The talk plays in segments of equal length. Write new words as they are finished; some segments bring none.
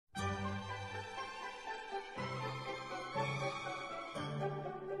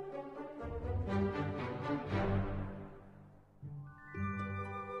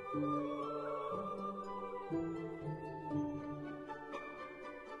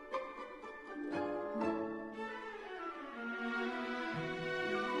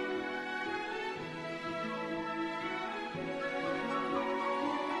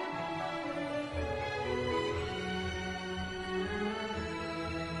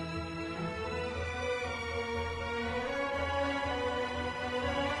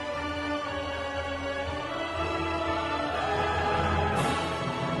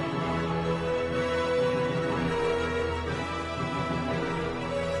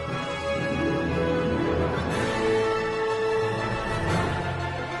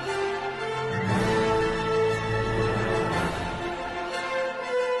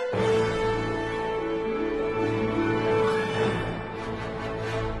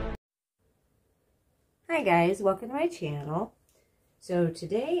Hi guys, welcome to my channel. So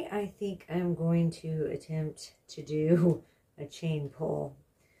today I think I'm going to attempt to do a chain pull.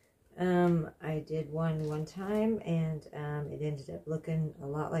 I did one time and it ended up looking a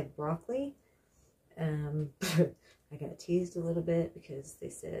lot like broccoli. I got teased a little bit because they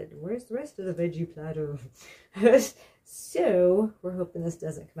said, where's the rest of the veggie platter? So we're hoping this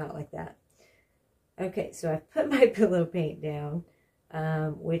doesn't come out like that. Okay, so I've put my pillow paint down,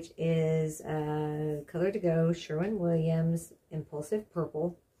 which is Color to Go Sherwin-Williams Impulsive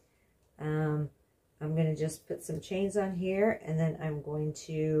Purple. I'm going to just put some chains on here, and then I'm going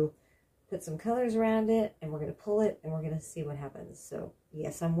to put some colors around it, and we're going to pull it, and we're going to see what happens. So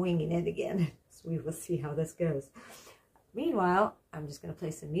yes, I'm winging it again, so we will see how this goes. Meanwhile, I'm just going to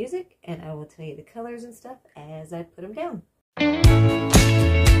play some music, and I will tell you the colors and stuff as I put them down.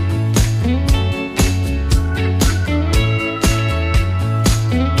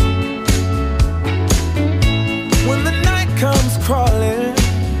 When the night comes crawling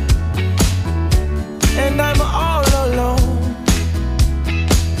and I'm all alone,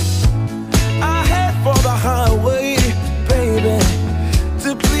 I head for the highway, baby,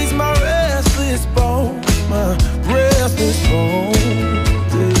 to please my restless bones, my restless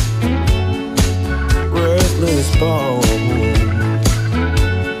bones, restless bones.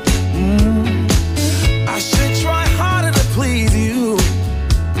 I should try harder to please you.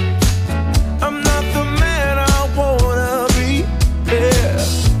 I'm not the man I wanna be, yeah.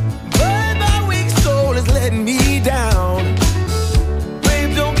 But my weak soul is letting me down.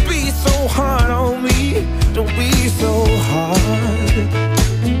 Babe, don't be so hard on me. Don't be so hard.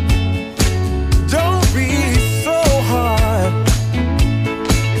 Don't be so hard.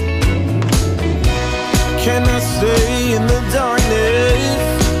 Can I stay in the darkness?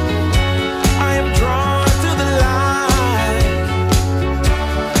 I am drawn to the light.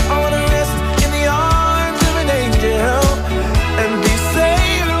 I wanna rest in the arms of an angel and be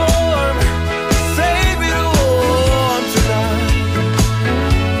safe and warm tonight.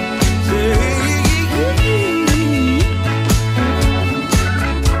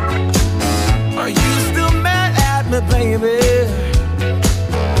 Are you still mad at me, baby?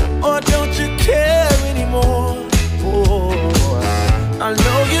 Or don't you care anymore? Oh, I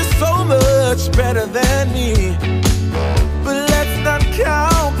know you're so much better than me, but let's not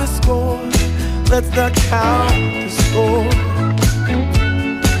count the score. Let's not count the score.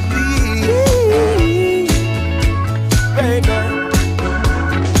 Baby,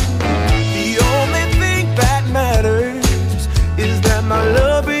 the only thing that matters is that my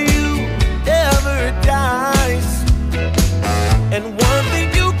love for you never dies. And one thing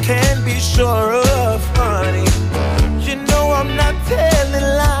you can be sure of, honey, you know I'm not telling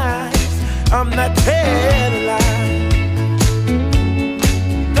lies. I'm not telling lies.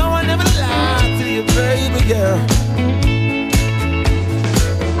 No, I never lied to you, baby, yeah.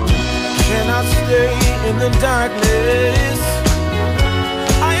 Can I stay in the darkness?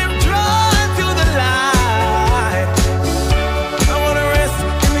 I am drawn to the light. I wanna rest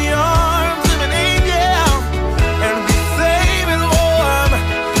in the arms of an angel and be safe and warm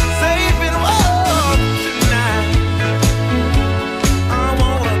tonight. I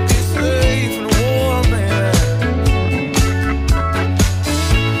wanna be safe and warm, baby.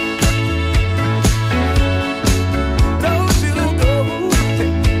 Don't you go,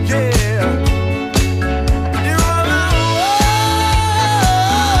 yeah. You're all I want.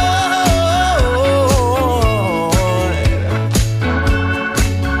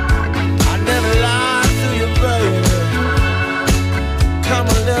 I never lied to you, baby. Come a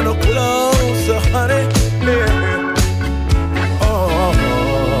little closer, honey. Yeah. Oh.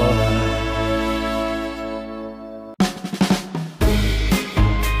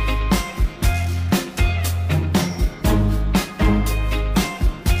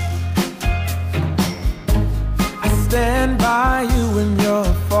 I stand by you when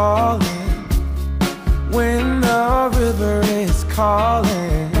you're falling, when the river is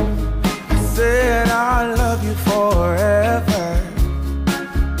calling. I said I love you forever.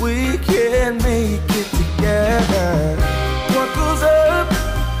 We can make it together. What goes up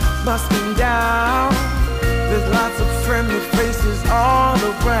must come down. There's lots of friendly faces all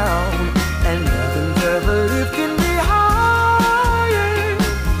around, and nothing's ever lifting me higher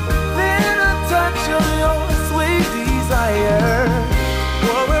than a touch of your sweet desire.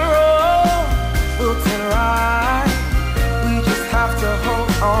 Well, we're all built and right. We just have to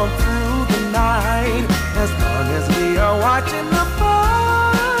hold on through the night. As long as we are watching the fire,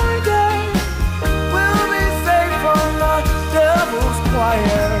 we'll be safe from the devil's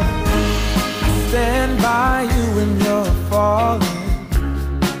choir. I stand by you when you're falling,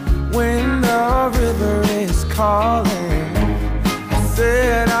 when the river is calling. I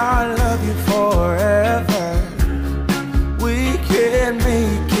said I love you forever. We can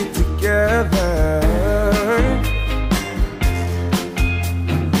make it together.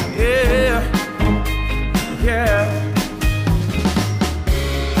 Yeah, yeah.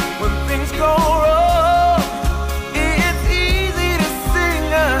 When things go wrong, it's easy to sing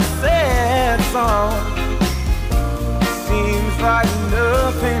a sad song. Seems like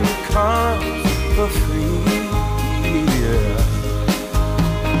nothing comes for free, yeah.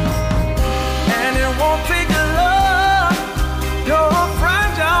 And it won't take a lot. Your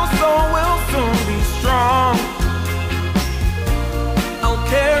fragile soul will soon be strong. I'll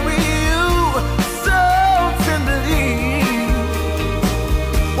carry you so tenderly.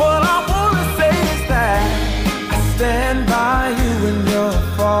 What I wanna say is that I stand by you when you're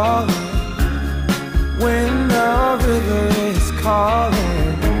falling, when the river is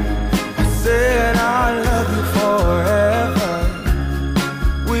calling. I said I love you forever.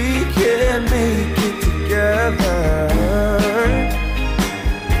 We can make it together.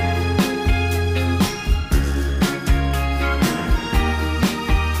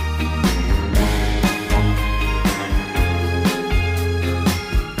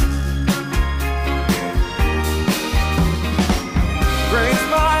 Breaks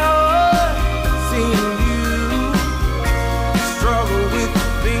my heart seeing you struggle with the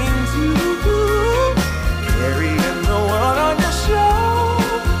things you do, carrying the world on your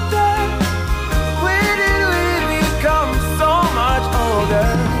shoulder. When did we become so much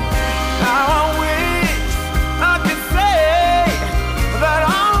older? Now I wish I could say that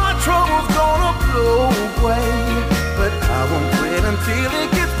all my troubles gonna blow away, but I won't quit until it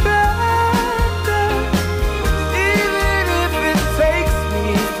gets better, even if it takes me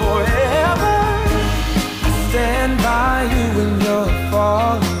forever. I stand by you when you're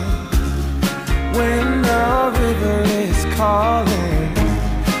falling, when the river is calling.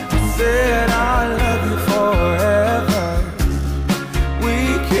 I said I love you forever. We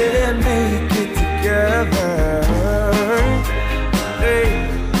can make it together. Hey,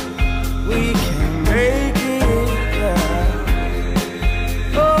 we can make it. Yeah.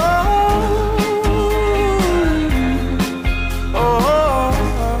 Oh, oh, oh,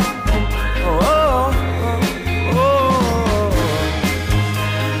 oh, oh.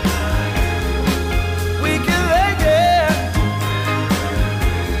 We can make it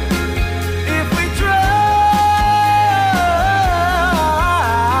if we try.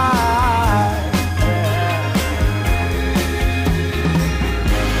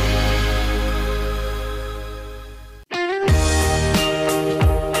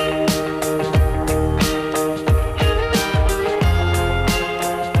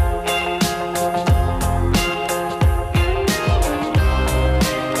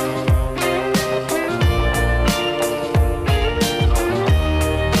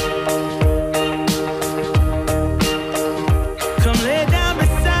 Come lay down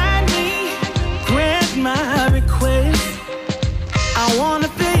beside me, grant my request. I wanna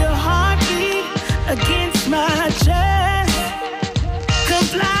feel your heartbeat against my chest. Come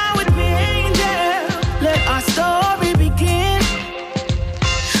fly with me, angel, let our story begin.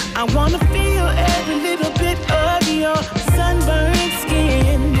 I wanna feel every little bit of your sunburned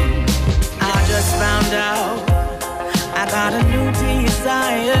skin. I just found out I got a new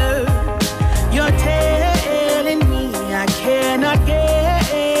desire. You're telling me I cannot get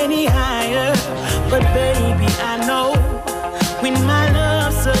any higher, but baby, I know when my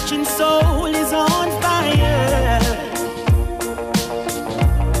love-searching soul is on fire.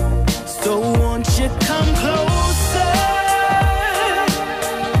 So won't you come closer?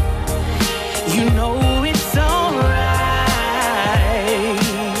 You know it's alright.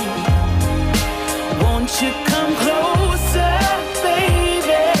 Won't you come closer,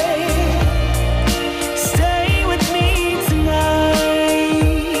 baby? Stay with me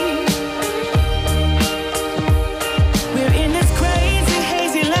tonight. We're in this crazy,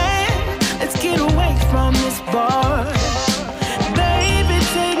 hazy land. Let's get away from this bar. Baby,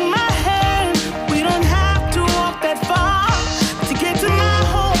 take my hand. We don't have to walk that far to get to my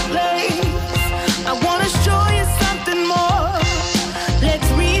home place. I wanna show you something more. Let's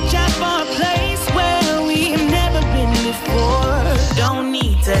reach out for a place where we've never been before. Don't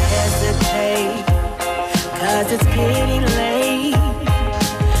need to hesitate, 'cause it's getting late.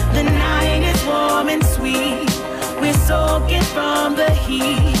 The night is warm and sweet. We're soaking from the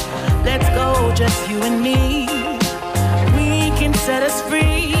heat. Let's go, just you and me. We can set us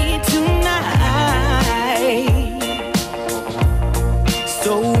free tonight.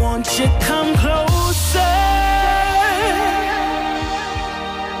 So won't you come closer?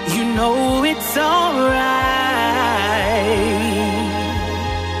 You know it's alright.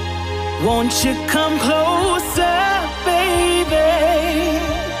 Won't you come closer, baby?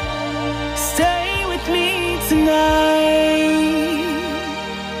 Stay with me tonight.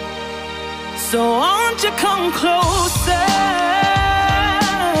 So won't you come closer?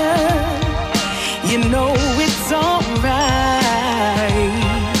 You know it's alright.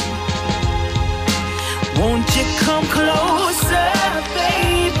 Won't you come closer,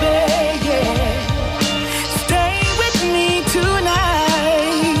 baby? Yeah. Stay with me tonight.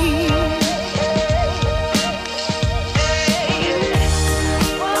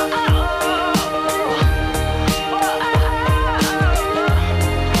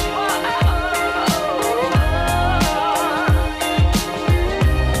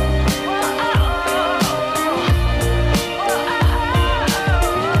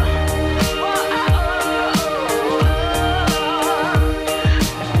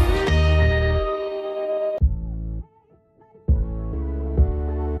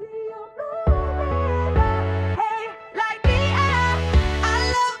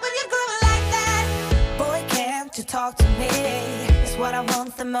 Talk to me, it's what I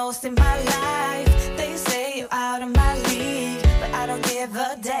want the most in my life. They say you're out of my league, but I don't give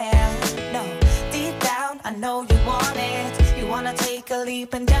a damn. No, deep down I know you want it. You wanna take a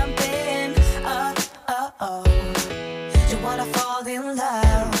leap and jump in. Oh, you wanna fall in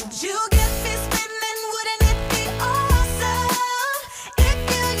love. You get me spinning, wouldn't it be awesome if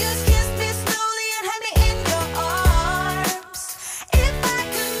you just kiss me slowly and had me in your arms? If I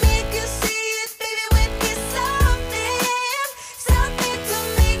could make you see it, baby, with me something to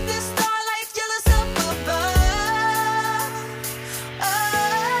make the starlight jealous up above.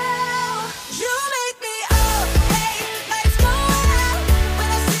 Oh, you make me up, hey, lights go out when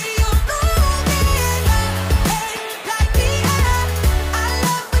I see you moving up, hey, like me up. I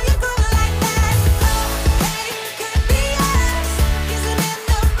love when you groove like that. Oh, hey, could be us, kissing in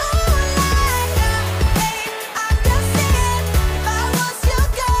the moonlight. Hey, I'm just saying, if I was your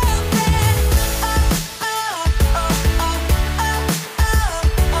girlfriend.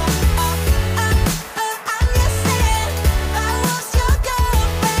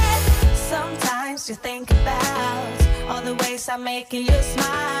 Sometimes you think about all the ways I'm making you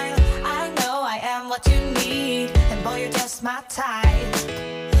smile. I know I am what you need, and boy, you're just my type.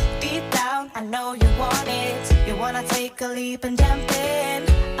 Deep down, I know you want it. You wanna take a leap and jump in.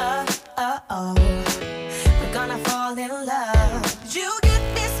 We're gonna fall in love. You get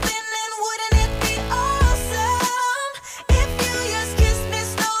me spinning, wouldn't it be awesome if you just kissed me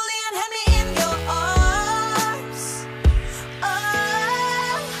slowly and had me in your arms?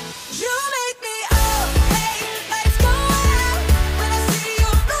 Oh, you make me up, hey, lights go out when I see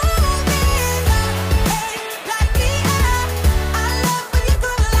you moving up, hey, like me up. I love when you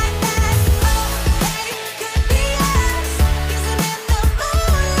groove like that. Oh, hey, could be us, kissing in the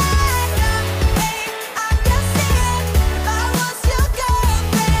moonlight. Hey, I'm just saying, if I was your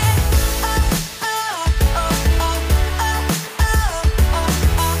girlfriend.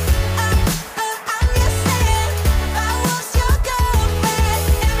 I'm just saying, if I was your girlfriend.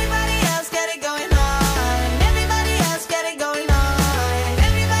 Everybody else got it going on. Everybody else got it going on.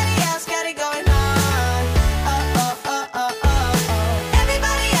 Everybody else got it going on.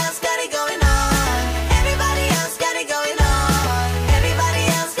 Everybody else got it going on. Everybody else got it going on. Everybody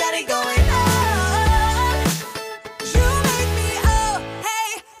else got it going on. You make me up, hey,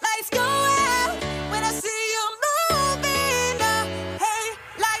 lights go out when I see you moving up, hey,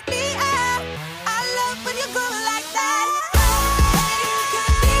 like me up. I love when you go like that. Hey,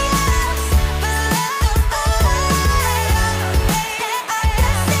 could be us, but let the moonlight out. Hey, I'm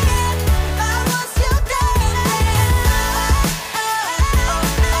just saying, if I was your girlfriend.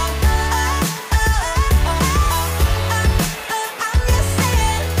 I'm just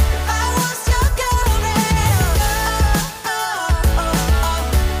saying,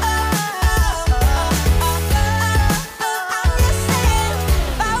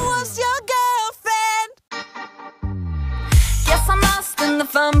 if I was your girlfriend. Guess I'm lost in the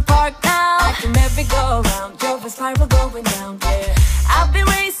fun park now. Like a merry-go-round, drove a spiral going down, yeah. I've been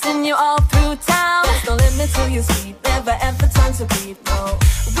racing you all through town. There's no limit to your speed, never ever time to beat, no.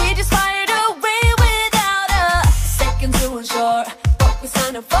 We just fired away without a second to ensure what we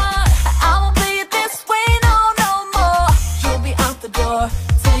signed up for. I won't play it this way, no more. You'll be out the door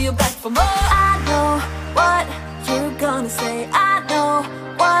till you're back for more. I know what you're gonna say. I know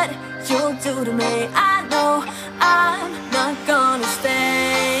what you'll do to me. I know I'm not gonna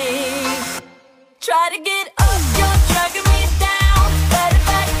stay. Try to get up, you're dragging me down. Let it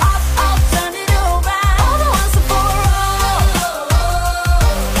back off, I'll turn it around. All the once and for all.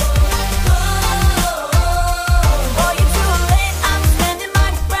 Boy, you're too late, I'm standing my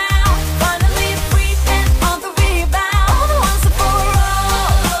ground.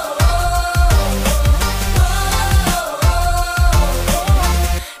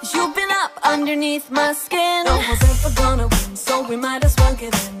 underneath my skin. No one's ever gonna win, so we might as well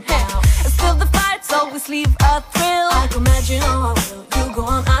get in now. And still the fights always leave a thrill. I can imagine, oh I will, you go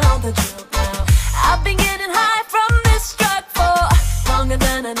on, I know the drill now. I've been getting high from this drug for longer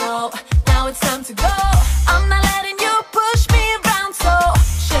than I know. Now it's time to go. I'm not letting you push me around, so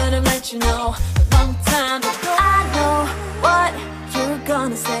should've let you know a long time ago. I know what you're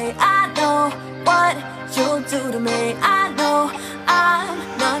gonna say, I know what you'll do to me. I know I'm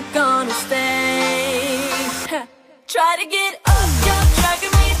not gonna stay. Try to get up, you're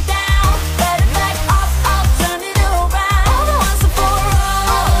dragging me down. Better back off, I'll turn it around. All the ones are for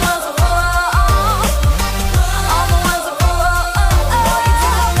all the ones are for all the ones are for You're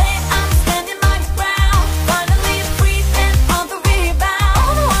too late, I'm standing my ground. Finally breathing on the rebound.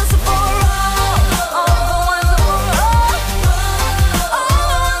 All the ones are for all the ones are for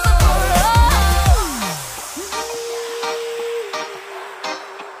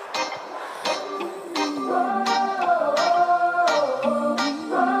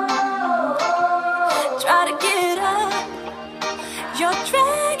Try to get up, you're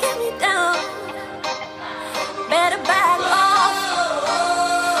dragging me down. Better back off,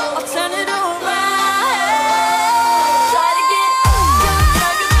 I'll turn it around. Try to get up, you're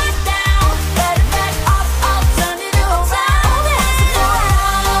dragging me down. Better back off, I'll turn it around. All the ones are for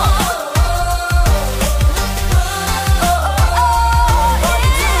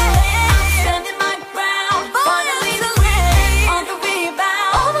I'm standing my ground. Finally breathing on the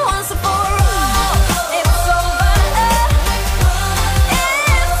rebound. All the ones are for it's over.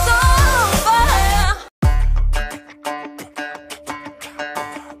 It's over.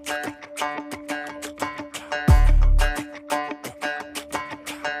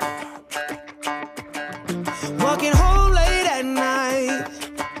 Walking home late at night,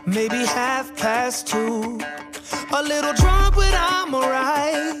 maybe 2:30. A little drunk, but I'm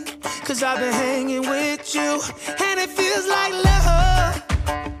alright. Cause I've been hanging with you, and it feels like love.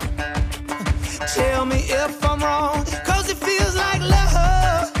 Tell me if I'm wrong, cause it feels like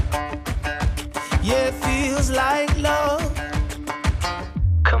love. Yeah, it feels like love.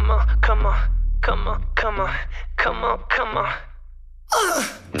 Come on, come on, come on, come on, come on, come on.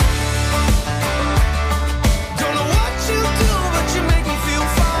 Don't know what you do, but you make me feel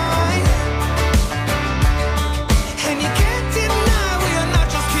fine. And you can't deny we are not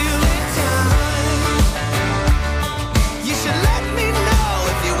just killing time. You should let me know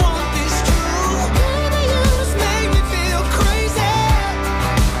if you want this true. Baby, you just make me feel crazy.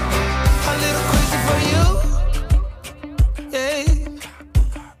 A little crazy for you. Yeah.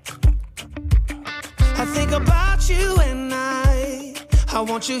 I think about you and I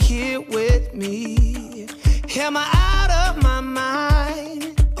want you here with me. Am I out of my mind?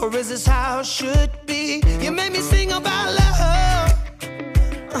 Or is this how it should be? You made me sing about love.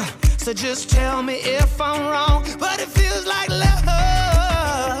 So just tell me if I'm wrong. But it feels like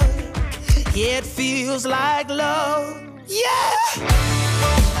love. Yeah, it feels like love. Yeah!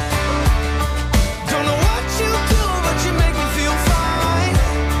 Don't know what you do, but you make me feel fine.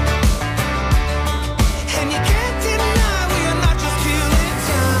 And you can't deny we are not just killing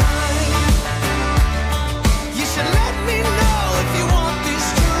time. You should let me know if you want this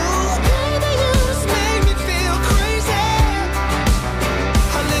true. Baby, you just make me feel crazy.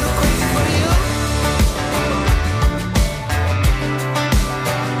 A little crazy for you.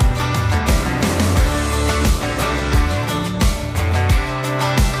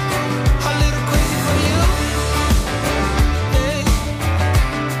 A little crazy for you. Hey.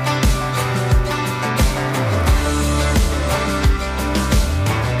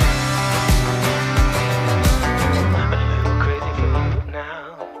 A little crazy for you now.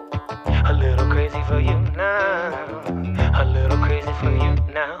 A little crazy for you now. A little crazy for you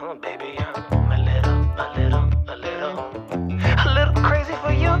now, baby.